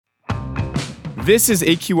This is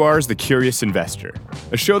AQR's The Curious Investor,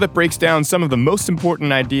 a show that breaks down some of the most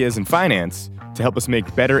important ideas in finance to help us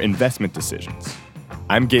make better investment decisions.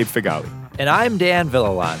 I'm Gabe Figali. And I'm Dan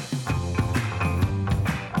Villalon.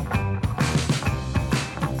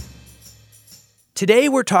 Today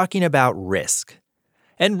we're talking about risk.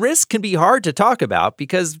 And risk can be hard to talk about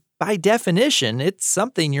because, by definition, it's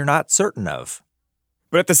something you're not certain of.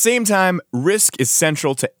 But at the same time, risk is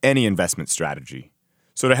central to any investment strategy.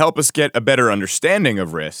 So to help us get a better understanding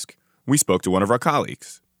of risk, we spoke to one of our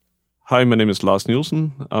colleagues. Hi, my name is Lars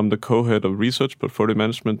Nielsen. I'm the co-head of Research, Portfolio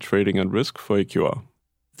Management, Trading and Risk for AQR.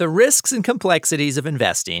 The risks and complexities of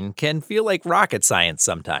investing can feel like rocket science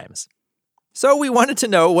sometimes. So we wanted to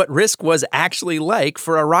know what risk was actually like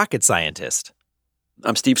for a rocket scientist.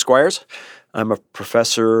 I'm Steve Squires. I'm a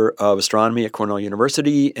professor of astronomy at Cornell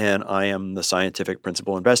University, and I am the scientific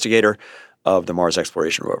principal investigator of the Mars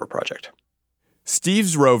Exploration Rover project.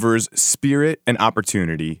 Steve's rovers, Spirit and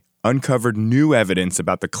Opportunity, uncovered new evidence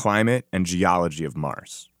about the climate and geology of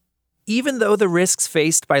Mars. Even though the risks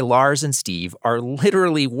faced by Lars and Steve are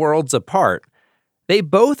literally worlds apart, they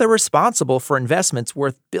both are responsible for investments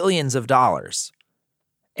worth billions of dollars.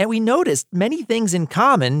 And we noticed many things in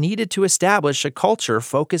common needed to establish a culture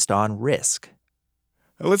focused on risk.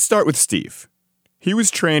 Let's start with Steve. He was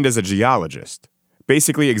trained as a geologist,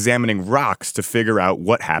 basically examining rocks to figure out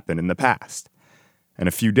what happened in the past. And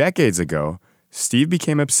a few decades ago, Steve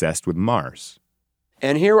became obsessed with Mars.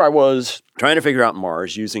 And here I was trying to figure out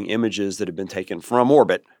Mars using images that had been taken from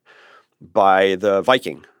orbit by the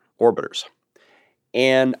Viking orbiters.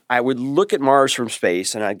 And I would look at Mars from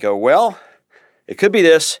space and I'd go, well, it could be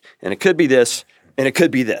this, and it could be this, and it could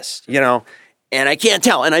be this, and I can't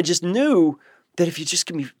tell. And I just knew that if you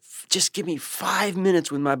just give me 5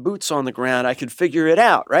 minutes with my boots on the ground, I could figure it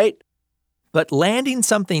out, right? But landing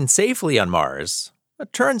something safely on Mars,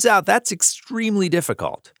 it turns out that's extremely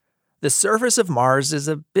difficult. The surface of Mars is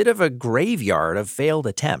a bit of a graveyard of failed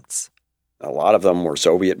attempts. A lot of them were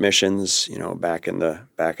Soviet missions, back in the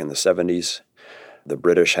 70s. The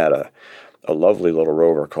British had a lovely little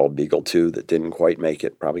rover called Beagle 2 that didn't quite make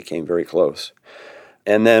it, probably came very close.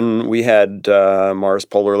 And then we had Mars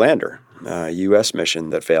Polar Lander, a U.S. mission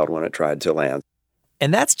that failed when it tried to land.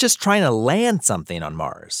 And that's just trying to land something on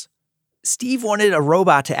Mars. Steve wanted a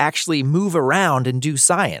robot to actually move around and do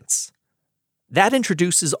science. That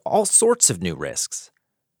introduces all sorts of new risks.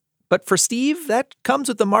 But for Steve, that comes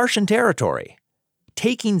with the Martian territory.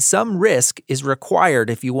 Taking some risk is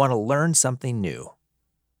required if you want to learn something new.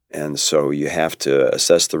 And so you have to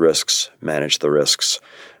assess the risks, manage the risks,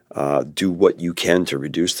 do what you can to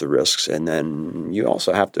reduce the risks, and then you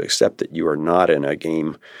also have to accept that you are not in a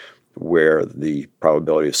game where the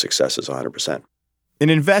probability of success is 100%.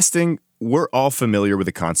 In investing, we're all familiar with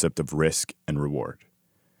the concept of risk and reward.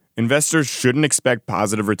 Investors shouldn't expect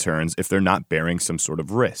positive returns if they're not bearing some sort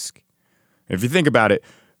of risk. If you think about it,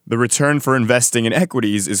 the return for investing in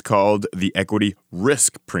equities is called the equity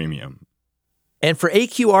risk premium. And for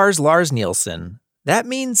AQR's Lars Nielsen, that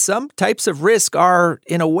means some types of risk are,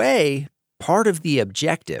 in a way, part of the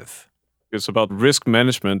objective. It's about risk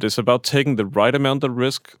management. It's about taking the right amount of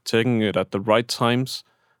risk, taking it at the right times.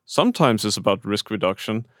 Sometimes it's about risk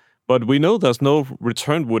reduction, but we know there's no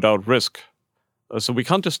return without risk. So we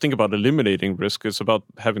can't just think about eliminating risk. It's about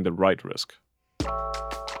having the right risk.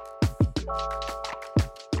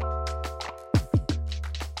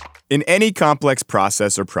 In any complex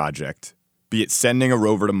process or project, be it sending a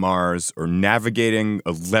rover to Mars or navigating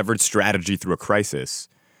a levered strategy through a crisis,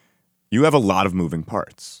 you have a lot of moving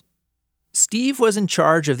parts. Steve was in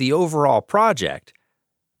charge of the overall project,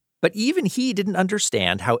 but even he didn't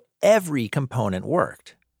understand how every component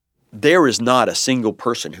worked. There is not a single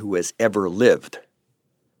person who has ever lived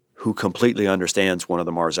who completely understands one of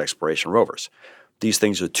the Mars exploration rovers. These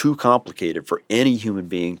things are too complicated for any human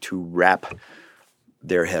being to wrap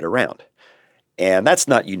their head around. And that's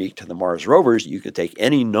not unique to the Mars rovers. You could take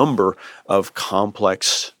any number of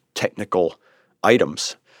complex technical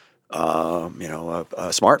items, a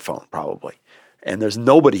smartphone probably, and there's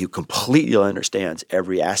nobody who completely understands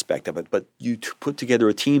every aspect of it. But you put together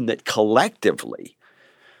a team that collectively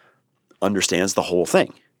understands the whole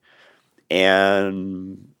thing.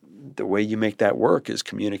 And the way you make that work is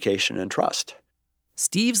communication and trust.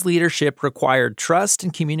 Steve's leadership required trust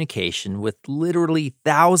and communication with literally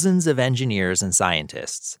thousands of engineers and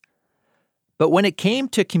scientists. But when it came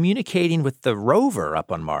to communicating with the rover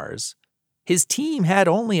up on Mars, his team had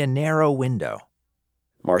only a narrow window.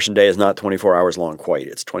 Martian day is not 24 hours long quite.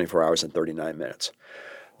 It's 24 hours and 39 minutes.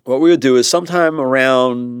 What we would do is sometime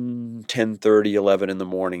around 10:30, 11 in the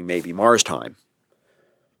morning, maybe Mars time,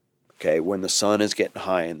 okay, when the sun is getting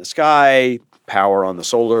high in the sky, power on the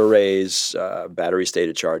solar arrays, battery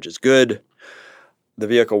stated charge is good. The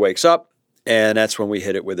vehicle wakes up, and that's when we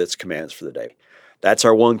hit it with its commands for the day. That's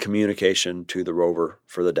our one communication to the rover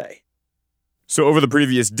for the day. So over the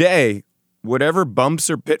previous day, whatever bumps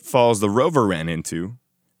or pitfalls the rover ran into,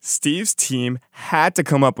 Steve's team had to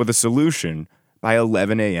come up with a solution by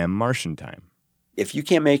 11 a.m. Martian time. If you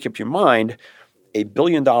can't make up your mind, a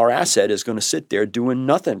billion-dollar asset is going to sit there doing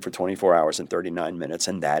nothing for 24 hours and 39 minutes,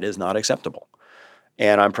 and that is not acceptable.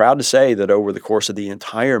 And I'm proud to say that over the course of the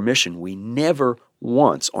entire mission, we never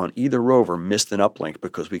once on either rover missed an uplink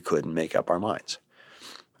because we couldn't make up our minds.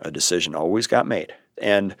 A decision always got made.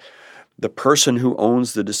 And the person who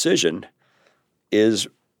owns the decision is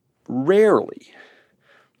rarely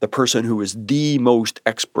the person who is the most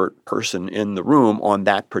expert person in the room on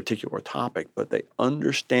that particular topic, but they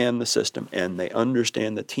understand the system and they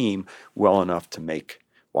understand the team well enough to make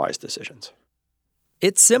wise decisions.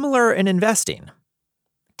 It's similar in investing.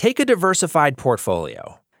 Take a diversified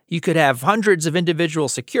portfolio. You could have hundreds of individual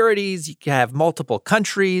securities, you could have multiple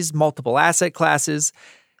countries, multiple asset classes.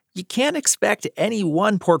 You can't expect any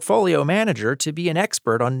one portfolio manager to be an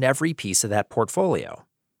expert on every piece of that portfolio.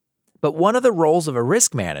 But one of the roles of a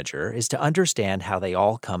risk manager is to understand how they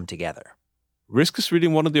all come together. Risk is really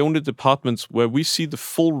one of the only departments where we see the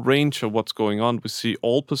full range of what's going on. We see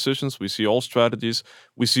all positions, we see all strategies,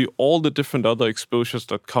 we see all the different other exposures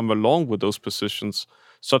that come along with those positions,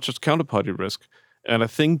 such as counterparty risk. And I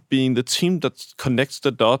think being the team that connects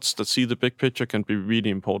the dots, that see the big picture, can be really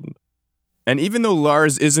important. And even though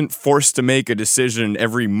Lars isn't forced to make a decision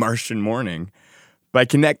every Martian morning, by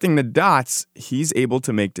connecting the dots, he's able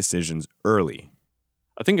to make decisions early.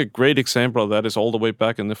 I think a great example of that is all the way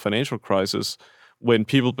back in the financial crisis, when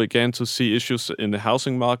people began to see issues in the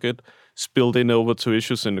housing market, spilled in over to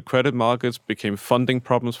issues in the credit markets, became funding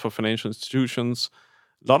problems for financial institutions.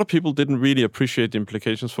 A lot of people didn't really appreciate the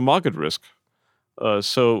implications for market risk.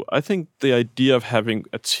 So I think the idea of having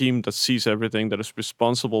a team that sees everything, that is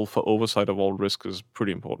responsible for oversight of all risk, is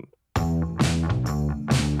pretty important.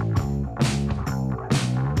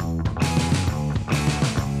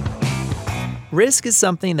 Risk is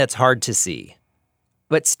something that's hard to see.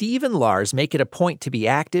 But Steve and Lars make it a point to be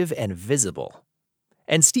active and visible.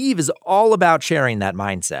 And Steve is all about sharing that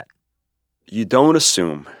mindset. You don't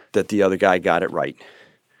assume that the other guy got it right.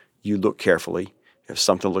 You look carefully. If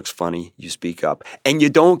something looks funny, you speak up. And you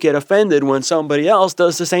don't get offended when somebody else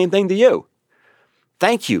does the same thing to you.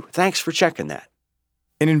 Thank you. Thanks for checking that.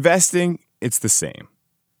 In investing, it's the same.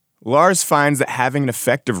 Lars finds that having an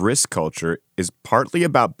effective risk culture is partly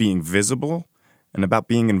about being visible and about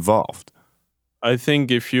being involved. I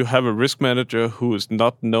think if you have a risk manager who is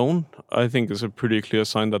not known, I think it's a pretty clear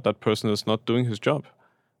sign that that person is not doing his job.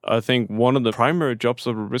 I think one of the primary jobs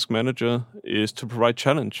of a risk manager is to provide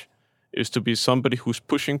challenge, is to be somebody who's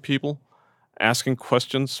pushing people, asking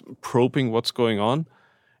questions, probing what's going on.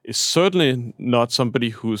 Is certainly not somebody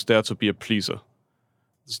who's there to be a pleaser.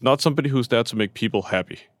 It's not somebody who's there to make people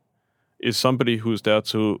happy. It's somebody who's there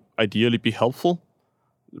to ideally be helpful,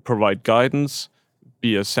 provide guidance,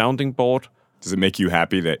 be a sounding board. Does it make you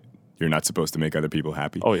happy that you're not supposed to make other people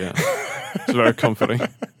happy? Oh, yeah. It's very comforting.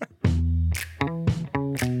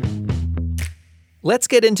 Let's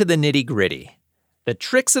get into the nitty-gritty, the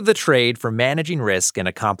tricks of the trade for managing risk in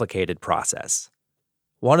a complicated process.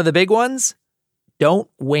 One of the big ones? Don't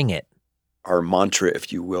wing it. Our mantra,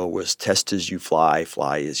 if you will, was test as you fly,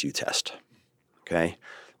 fly as you test. Okay?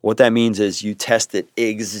 What that means is you test it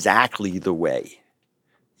exactly the way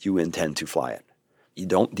you intend to fly it. You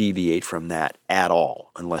don't deviate from that at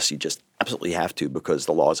all unless you just absolutely have to because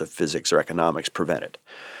the laws of physics or economics prevent it.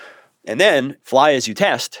 And then fly as you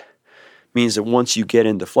test means that once you get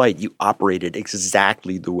into flight, you operate it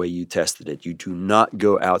exactly the way you tested it. You do not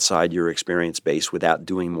go outside your experience base without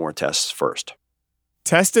doing more tests first.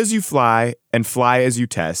 Test as you fly and fly as you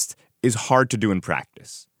test is hard to do in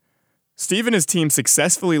practice. Steve and his team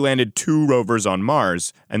successfully landed 2 rovers on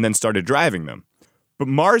Mars and then started driving them. But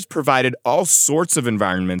Mars provided all sorts of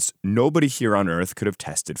environments nobody here on Earth could have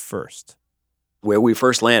tested first. Where we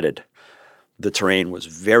first landed, the terrain was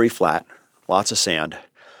very flat, lots of sand,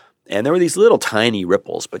 and there were these little tiny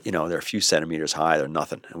ripples, but they're a few centimeters high, they're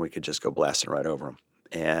nothing, and we could just go blasting right over them.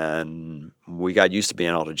 And we got used to being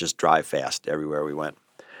able to just drive fast everywhere we went.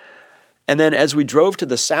 And then as we drove to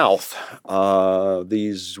the south,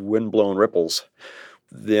 these wind-blown ripples,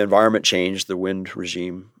 the environment changed, the wind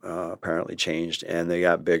regime apparently changed, and they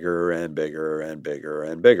got bigger and bigger and bigger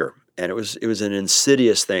and bigger. And it was an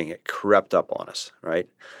insidious thing. It crept up on us, right?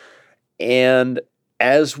 And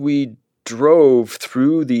as we drove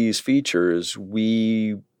through these features,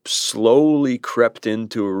 we slowly crept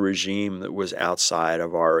into a regime that was outside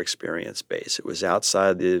of our experience base. It was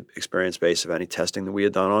outside the experience base of any testing that we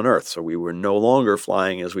had done on Earth. So we were no longer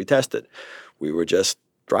flying as we tested. We were just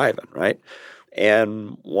driving, right?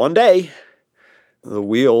 And one day, the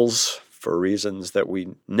wheels, for reasons that we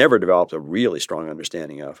never developed a really strong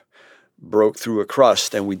understanding of, broke through a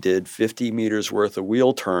crust, and we did 50 meters worth of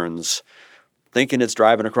wheel turns, thinking it's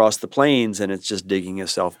driving across the plains, and it's just digging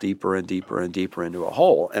itself deeper and deeper and deeper into a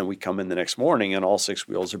hole. And we come in the next morning, and all 6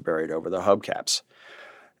 wheels are buried over the hubcaps.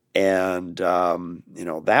 And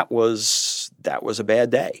that was a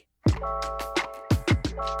bad day.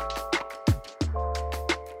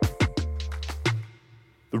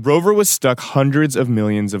 The rover was stuck hundreds of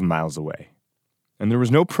millions of miles away, and there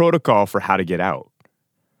was no protocol for how to get out.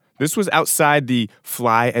 This was outside the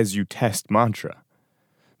fly as you test mantra.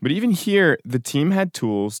 But even here, the team had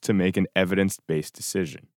tools to make an evidence-based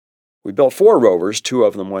decision. We built 4 rovers. 2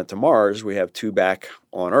 of them went to Mars. We have 2 back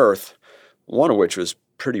on Earth, one of which was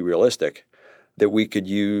pretty realistic, that we could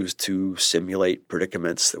use to simulate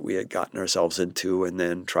predicaments that we had gotten ourselves into and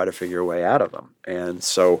then try to figure a way out of them. And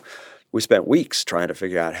so we spent weeks trying to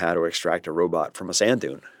figure out how to extract a robot from a sand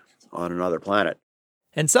dune on another planet.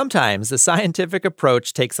 And sometimes the scientific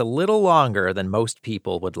approach takes a little longer than most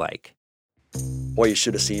people would like. Boy, you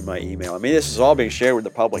should have seen my email. I mean, this is all being shared with the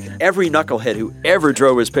public. Every knucklehead who ever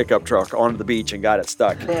drove his pickup truck onto the beach and got it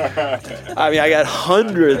stuck. I mean, I got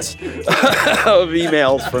hundreds of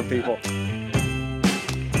emails from people.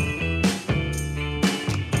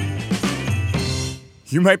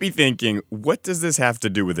 You might be thinking, what does this have to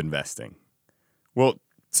do with investing? Well,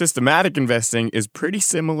 systematic investing is pretty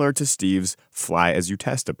similar to Steve's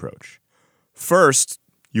fly-as-you-test approach. First,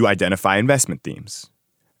 you identify investment themes.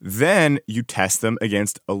 Then you test them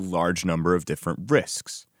against a large number of different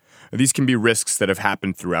risks. These can be risks that have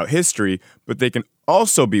happened throughout history, but they can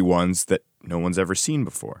also be ones that no one's ever seen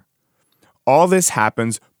before. All this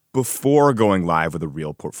happens before going live with a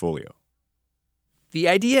real portfolio. The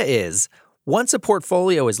idea is, once a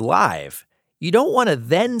portfolio is live, you don't want to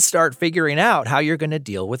then start figuring out how you're going to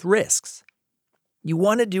deal with risks. You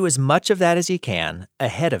want to do as much of that as you can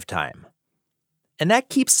ahead of time. And that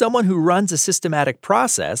keeps someone who runs a systematic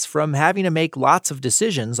process from having to make lots of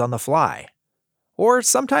decisions on the fly, or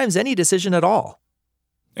sometimes any decision at all.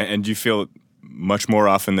 And do you feel much more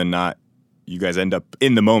often than not, you guys end up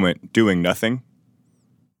in the moment doing nothing?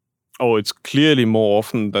 Oh, it's clearly more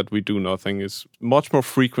often that we do nothing. It's much more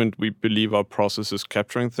frequent we believe our process is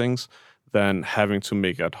capturing things than having to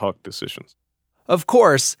make ad hoc decisions. Of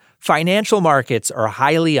course, financial markets are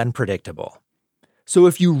highly unpredictable. So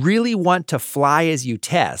if you really want to fly as you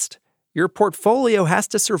test, your portfolio has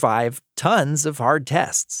to survive tons of hard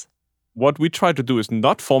tests. What we try to do is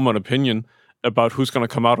not form an opinion about who's going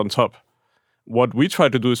to come out on top. What we try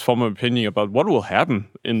to do is form an opinion about what will happen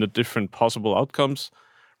in the different possible outcomes,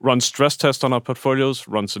 run stress tests on our portfolios,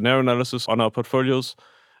 run scenario analysis on our portfolios,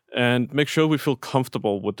 and make sure we feel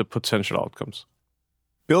comfortable with the potential outcomes.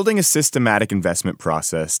 Building a systematic investment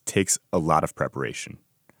process takes a lot of preparation.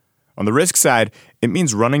 On the risk side, it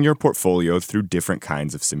means running your portfolio through different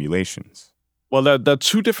kinds of simulations. Well, there are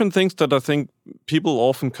 2 different things that I think people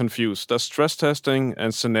often confuse. There's stress testing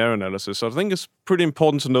and scenario analysis. So I think it's pretty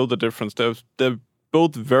important to know the difference. They're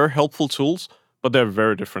both very helpful tools, but they're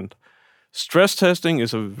very different. Stress testing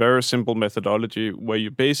is a very simple methodology where you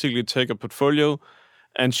basically take a portfolio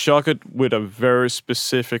and shock it with a very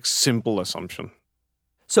specific, simple assumption.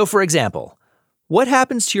 So for example, what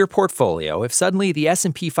happens to your portfolio if suddenly the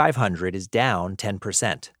S&P 500 is down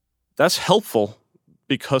 10%? That's helpful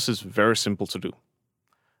because it's very simple to do.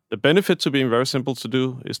 The benefit to being very simple to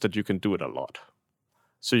do is that you can do it a lot.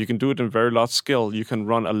 So you can do it in very large scale. You can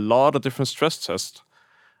run a lot of different stress tests.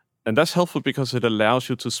 And that's helpful because it allows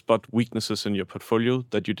you to spot weaknesses in your portfolio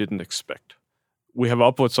that you didn't expect. We have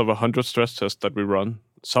upwards of 100 stress tests that we run.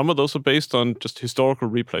 Some of those are based on just historical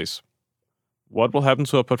replays. What will happen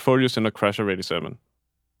to our portfolios in a crash of 87?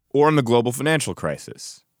 Or in the global financial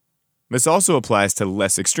crisis. This also applies to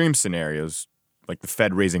less extreme scenarios, like the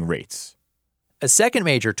Fed raising rates. A second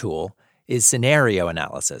major tool is scenario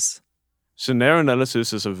analysis. Scenario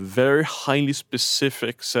analysis is a very highly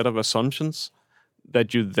specific set of assumptions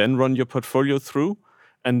that you then run your portfolio through,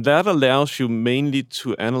 and that allows you mainly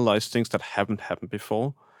to analyze things that haven't happened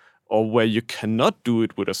before, or where you cannot do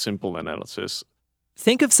it with a simple analysis.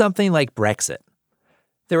 Think of something like Brexit.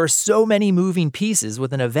 There are so many moving pieces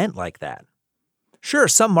with an event like that. Sure,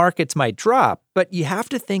 some markets might drop, but you have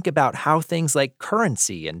to think about how things like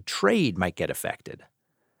currency and trade might get affected.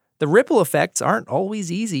 The ripple effects aren't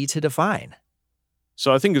always easy to define.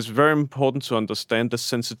 So I think it's very important to understand the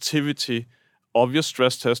sensitivity of your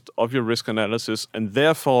stress test, of your risk analysis, and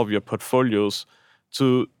therefore of your portfolios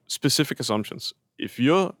to specific assumptions. If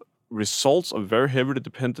your results are very heavily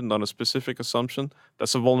dependent on a specific assumption,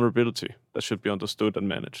 that's a vulnerability that should be understood and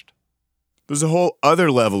managed. There's a whole other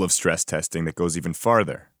level of stress testing that goes even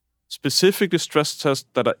farther. Specifically stress tests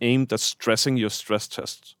that are aimed at stressing your stress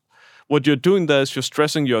tests. What you're doing there is you're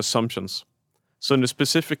stressing your assumptions. So in the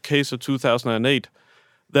specific case of 2008,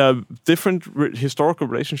 there are different historical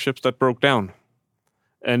relationships that broke down.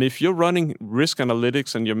 And if you're running risk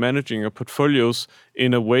analytics and you're managing your portfolios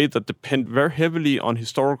in a way that depend very heavily on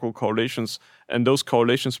historical correlations, and those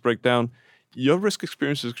correlations break down, your risk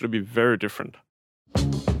experience is going to be very different.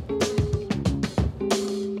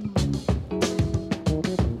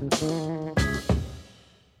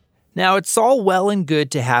 Now, it's all well and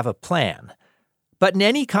good to have a plan, but in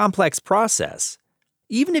any complex process,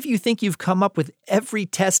 even if you think you've come up with every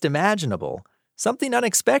test imaginable, something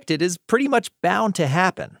unexpected is pretty much bound to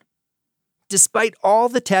happen. Despite all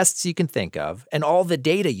the tests you can think of and all the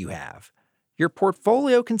data you have, your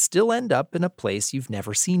portfolio can still end up in a place you've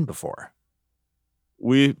never seen before.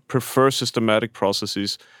 We prefer systematic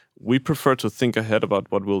processes. We prefer to think ahead about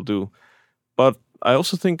what we'll do. But I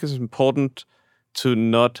also think it's important to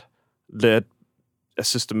not let a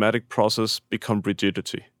systematic process become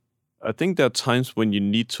rigidity. I think there are times when you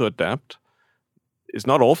need to adapt. It's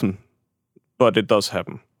not often, but it does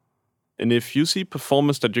happen. And if you see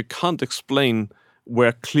performance that you can't explain,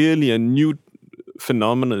 where clearly a new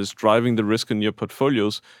phenomenon is driving the risk in your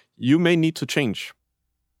portfolios, you may need to change.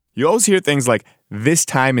 You always hear things like, this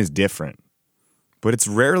time is different, but it's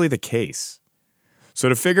rarely the case. So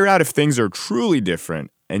to figure out if things are truly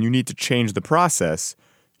different and you need to change the process,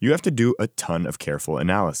 you have to do a ton of careful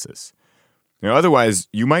analysis. Otherwise,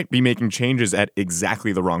 you might be making changes at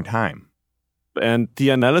exactly the wrong time. And the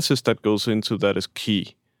analysis that goes into that is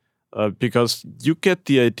key, because you get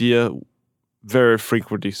the idea very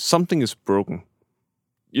frequently, something is broken.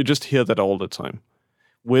 You just hear that all the time.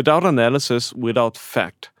 Without analysis, without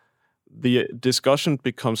fact, the discussion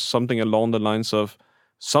becomes something along the lines of,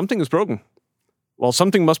 something is broken. Well,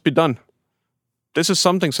 something must be done. This is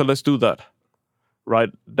something, so let's do that. Right?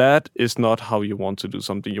 That is not how you want to do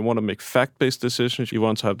something. You want to make fact-based decisions. You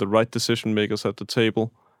want to have the right decision makers at the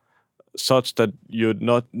table, such that you're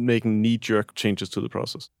not making knee-jerk changes to the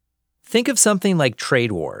process. Think of something like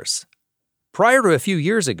trade wars. Prior to a few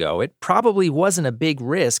years ago, it probably wasn't a big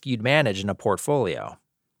risk you'd manage in a portfolio.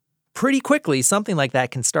 Pretty quickly, something like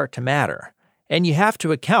that can start to matter, and you have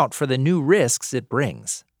to account for the new risks it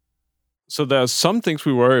brings. So there are some things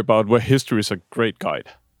we worry about where history is a great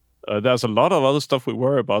guide. There's a lot of other stuff we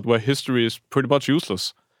worry about where history is pretty much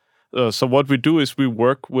useless. So what we do is we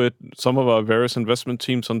work with some of our various investment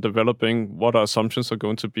teams on developing what our assumptions are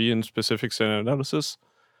going to be in specific scenario analysis,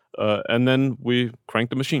 and then we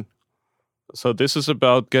crank the machine. So this is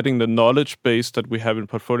about getting the knowledge base that we have in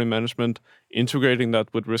portfolio management, integrating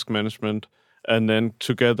that with risk management, and then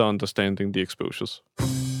together understanding the exposures.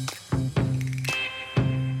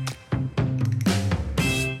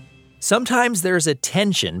 Sometimes there's a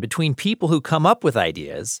tension between people who come up with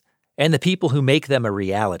ideas and the people who make them a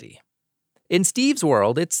reality. In Steve's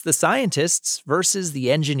world, it's the scientists versus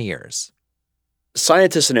the engineers.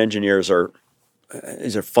 Scientists and engineers are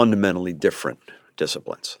fundamentally different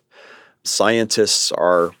disciplines. Scientists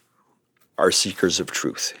are seekers of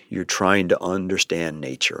truth. You're trying to understand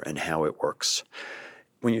nature and how it works.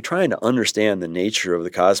 When you're trying to understand the nature of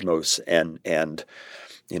the cosmos and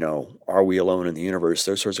are we alone in the universe?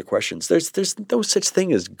 Those sorts of questions. There's no such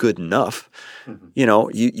thing as good enough.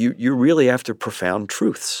 Mm-hmm. You're really after profound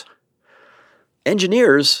truths.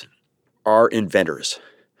 Engineers are inventors.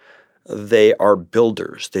 They are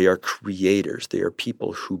builders. They are creators. They are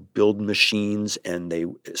people who build machines, and they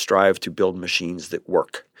strive to build machines that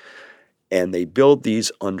work. And they build these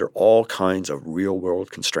under all kinds of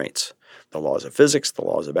real-world constraints. The laws of physics, the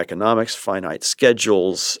laws of economics, finite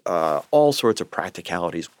schedules, all sorts of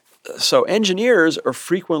practicalities. So engineers are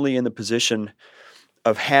frequently in the position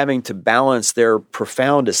of having to balance their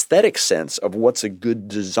profound aesthetic sense of what's a good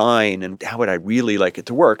design and how would I really like it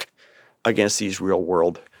to work against these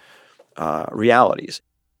real-world realities.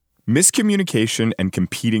 Miscommunication and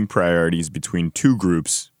competing priorities between two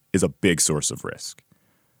groups is a big source of risk.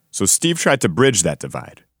 So Steve tried to bridge that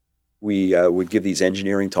divide. We would give these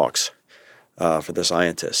engineering talks for the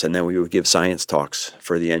scientists, and then we would give science talks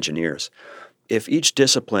for the engineers. If each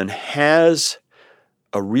discipline has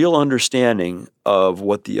a real understanding of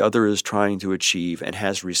what the other is trying to achieve and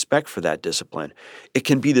has respect for that discipline, it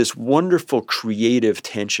can be this wonderful creative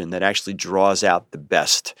tension that actually draws out the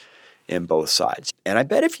best in both sides. And I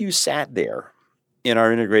bet if you sat there in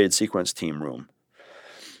our integrated sequence team room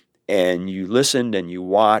and you listened and you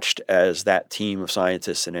watched as that team of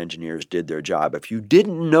scientists and engineers did their job, if you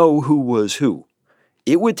didn't know who was who,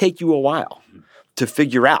 it would take you a while to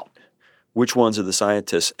figure out which ones are the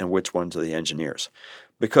scientists and which ones are the engineers.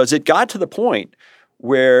 Because it got to the point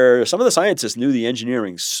where some of the scientists knew the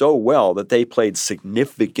engineering so well that they played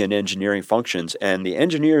significant engineering functions, and the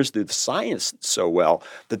engineers knew the science so well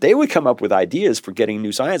that they would come up with ideas for getting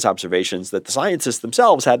new science observations that the scientists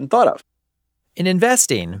themselves hadn't thought of. In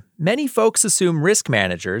investing, many folks assume risk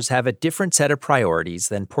managers have a different set of priorities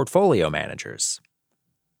than portfolio managers.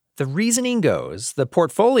 The reasoning goes the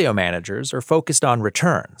portfolio managers are focused on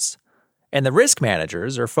returns, and the risk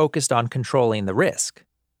managers are focused on controlling the risk.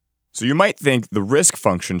 So you might think the risk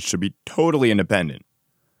functions should be totally independent.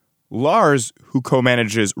 Lars, who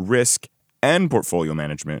co-manages risk and portfolio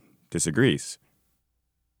management, disagrees.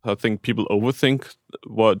 I think people overthink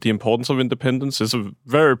what the importance of independence is. A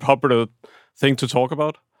very popular thing to talk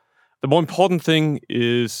about. The more important thing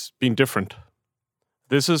is being different.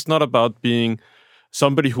 This is not about being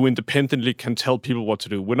somebody who independently can tell people what to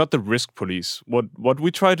do. We're not the risk police. What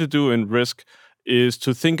we try to do in risk is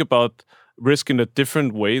to think about risk in a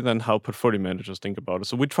different way than how portfolio managers think about it.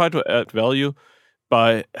 So we try to add value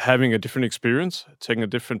by having a different experience, taking a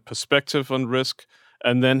different perspective on risk,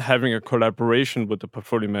 and then having a collaboration with the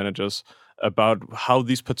portfolio managers about how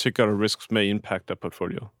these particular risks may impact their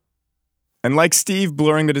portfolio. And like Steve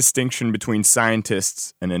blurring the distinction between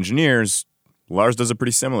scientists and engineers, Lars does a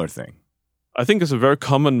pretty similar thing. I think it's a very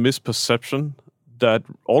common misperception that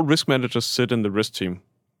all risk managers sit in the risk team.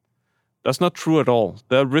 That's not true at all.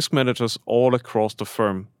 There are risk managers all across the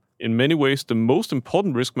firm. In many ways, the most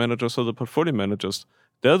important risk managers are the portfolio managers.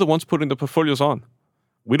 They're the ones putting the portfolios on.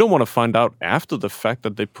 We don't want to find out after the fact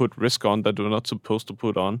that they put risk on that they're not supposed to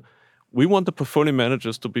put on. We want the portfolio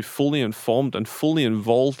managers to be fully informed and fully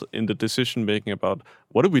involved in the decision making about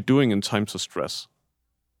what are we doing in times of stress.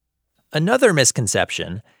 Another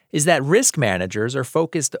misconception is that risk managers are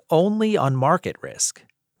focused only on market risk,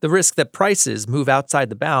 the risk that prices move outside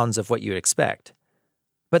the bounds of what you'd expect.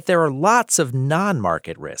 But there are lots of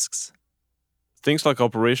non-market risks. Things like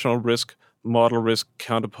operational risk, model risk,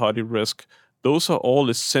 counterparty risk, those are all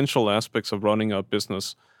essential aspects of running our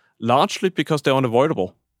business, largely because they're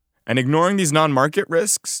unavoidable. And ignoring these non-market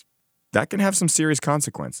risks, that can have some serious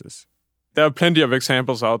consequences. There are plenty of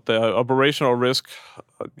examples out there. Operational risk,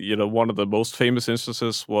 one of the most famous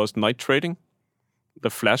instances was night trading.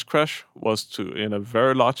 The flash crash was in a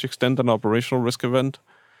very large extent, an operational risk event.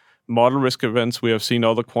 Model risk events, we have seen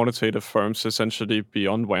other quantitative firms essentially be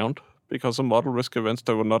unwound because of model risk events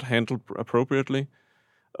that were not handled appropriately.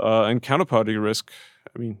 And counterparty risk,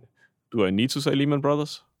 do I need to say Lehman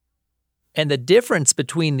Brothers? And the difference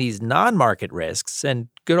between these non-market risks and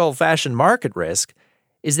good old-fashioned market risk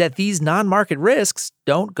is that these non-market risks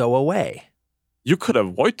don't go away. You could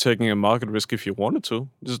avoid taking a market risk if you wanted to,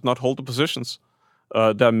 just not hold the positions.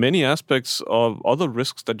 There are many aspects of other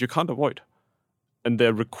risks that you can't avoid, and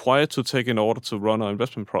they're required to take in order to run our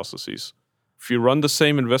investment processes. If you run the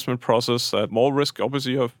same investment process at more risk,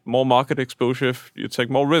 obviously you have more market exposure if you take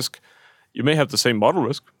more risk. You may have the same model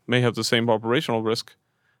risk, may have the same operational risk.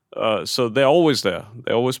 So they're always there.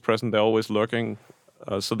 They're always present. They're always lurking.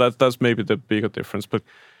 So that's maybe the bigger difference. But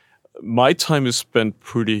my time is spent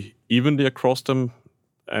pretty evenly across them,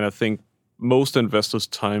 and I think most investors'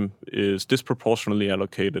 time is disproportionately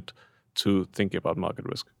allocated to thinking about market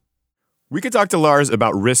risk. We could talk to Lars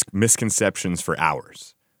about risk misconceptions for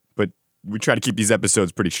hours, but we try to keep these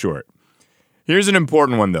episodes pretty short. Here's an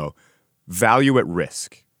important one, though. Value at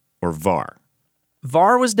risk, or VAR.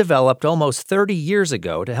 VAR was developed almost 30 years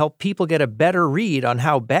ago to help people get a better read on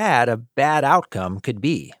how bad a bad outcome could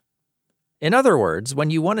be. In other words,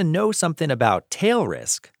 when you want to know something about tail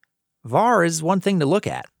risk, VAR is one thing to look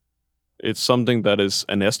at. It's something that is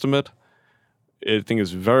an estimate. I think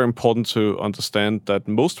it's very important to understand that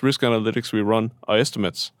most risk analytics we run are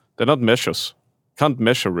estimates. They're not measures. You can't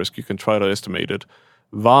measure risk, you can try to estimate it.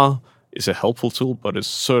 VAR is a helpful tool, but it's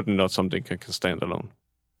certainly not something that can stand alone.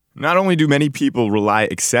 Not only do many people rely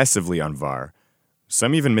excessively on VAR,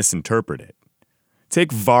 some even misinterpret it.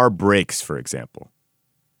 Take VAR breaks, for example.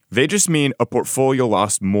 They just mean a portfolio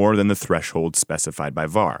lost more than the threshold specified by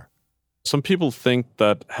VAR. Some people think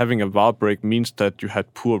that having a VAR break means that you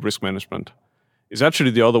had poor risk management. It's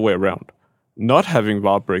actually the other way around. Not having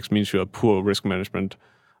VAR breaks means you have poor risk management.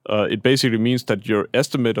 It basically means that your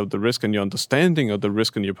estimate of the risk and your understanding of the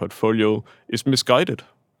risk in your portfolio is misguided.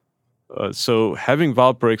 So having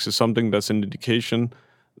VAR breaks is something that's an indication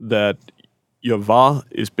that your VAR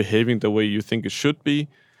is behaving the way you think it should be,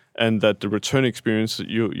 and that the return experience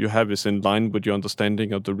you have is in line with your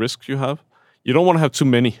understanding of the risk you have. You don't want to have too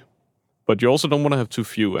many, but you also don't want to have too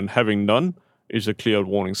few, and having none is a clear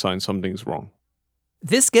warning sign something's wrong.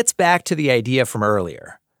 This gets back to the idea from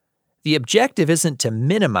earlier. The objective isn't to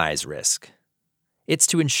minimize risk. It's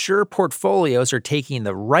to ensure portfolios are taking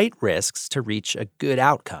the right risks to reach a good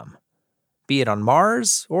outcome, be it on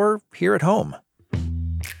Mars or here at home.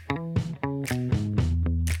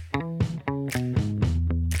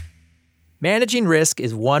 Managing risk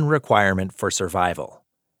is one requirement for survival.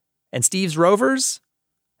 And Steve's rovers,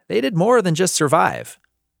 they did more than just survive.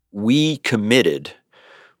 We committed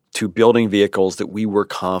to building vehicles that we were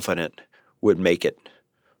confident would make it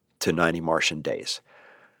to 90 Martian days.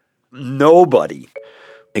 Nobody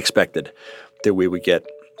expected that we would get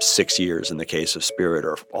 6 years in the case of Spirit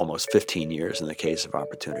or almost 15 years in the case of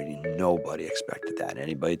Opportunity. Nobody expected that.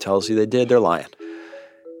 Anybody tells you they did, they're lying.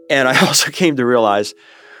 And I also came to realize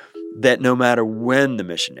that no matter when the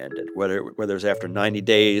mission ended, whether it was after 90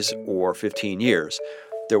 days or 15 years,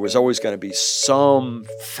 there was always going to be some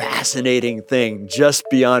fascinating thing just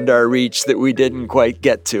beyond our reach that we didn't quite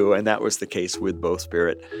get to. And that was the case with both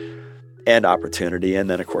Spirit and Opportunity. And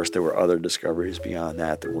then, of course, there were other discoveries beyond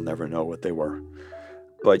that we'll never know what they were.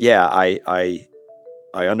 But yeah, I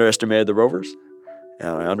underestimated the rovers, and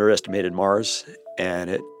I underestimated Mars, and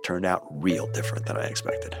it turned out real different than I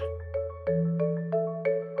expected.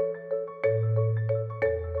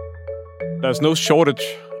 There's no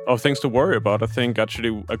shortage of things to worry about. I think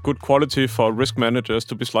actually a good quality for risk managers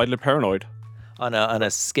to be slightly paranoid. On a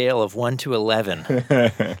scale of 1 to 11,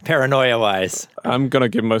 paranoia-wise. I'm going to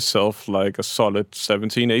give myself like a solid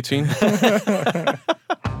 17, 18.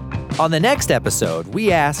 On the next episode,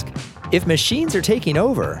 we ask, if machines are taking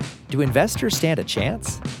over, do investors stand a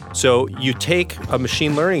chance? So you take a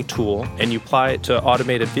machine learning tool and you apply it to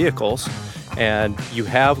automated vehicles, and you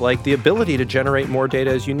have like the ability to generate more data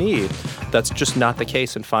as you need. That's just not the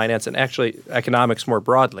case in finance and actually economics more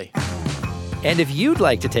broadly. And if you'd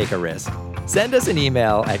like to take a risk, send us an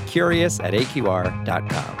email at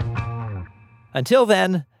curious@aqr.com. Until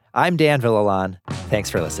then, I'm Dan Villalon. Thanks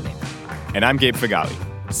for listening. And I'm Gabe Figali.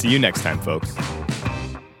 See you next time, folks.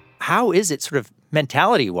 How is it sort of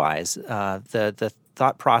mentality-wise, the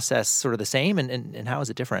thought process sort of the same, and how is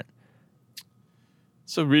it different?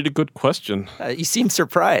 It's a really good question. You seem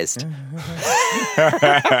surprised.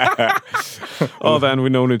 Oh, then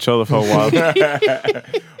we've known each other for a while.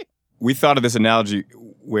 We thought of this analogy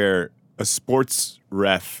where a sports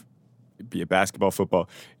ref, be it basketball, football,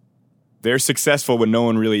 they're successful when no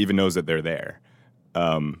one really even knows that they're there.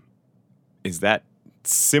 Is that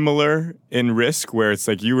similar in risk, where it's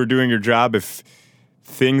like you were doing your job if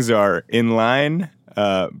things are in line,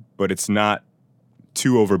 but it's not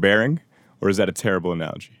too overbearing? Or is that a terrible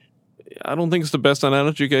analogy? I don't think it's the best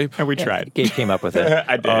analogy, Gabe. And we tried. Gabe came up with it.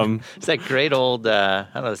 I did. It's that great old, I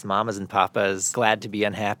don't know, this Mamas and Papas, Glad to Be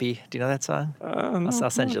Unhappy. Do you know that song? No, I'll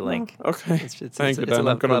send you a link. Okay. Thank you, Dan.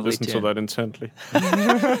 I'm going to listen to that intently.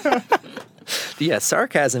 The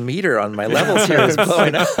sarcasm meter on my levels here is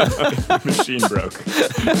blowing up. Machine broke.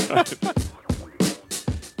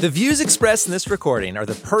 The views expressed in this recording are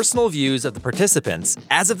the personal views of the participants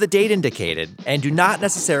as of the date indicated and do not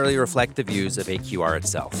necessarily reflect the views of AQR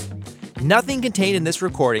itself. Nothing contained in this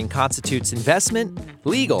recording constitutes investment,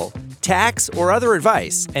 legal, tax, or other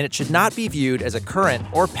advice, and it should not be viewed as a current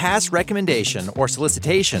or past recommendation or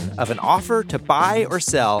solicitation of an offer to buy or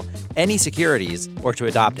sell any securities or to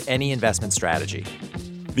adopt any investment strategy.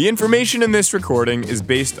 The information in this recording is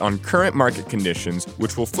based on current market conditions,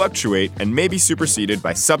 which will fluctuate and may be superseded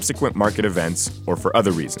by subsequent market events or for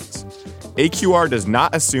other reasons. AQR does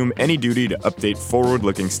not assume any duty to update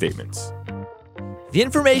forward-looking statements. The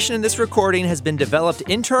information in this recording has been developed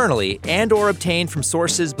internally and or obtained from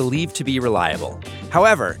sources believed to be reliable.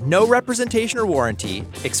 However, no representation or warranty,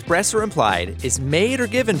 express or implied, is made or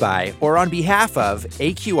given by or on behalf of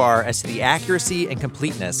AQR as to the accuracy and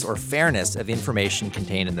completeness or fairness of the information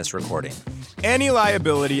contained in this recording. Any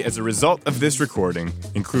liability as a result of this recording,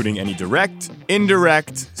 including any direct,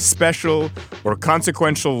 indirect, special, or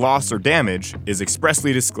consequential loss or damage, is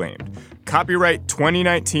expressly disclaimed. Copyright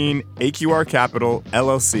 2019 AQR Capital,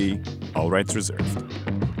 LLC, all rights reserved.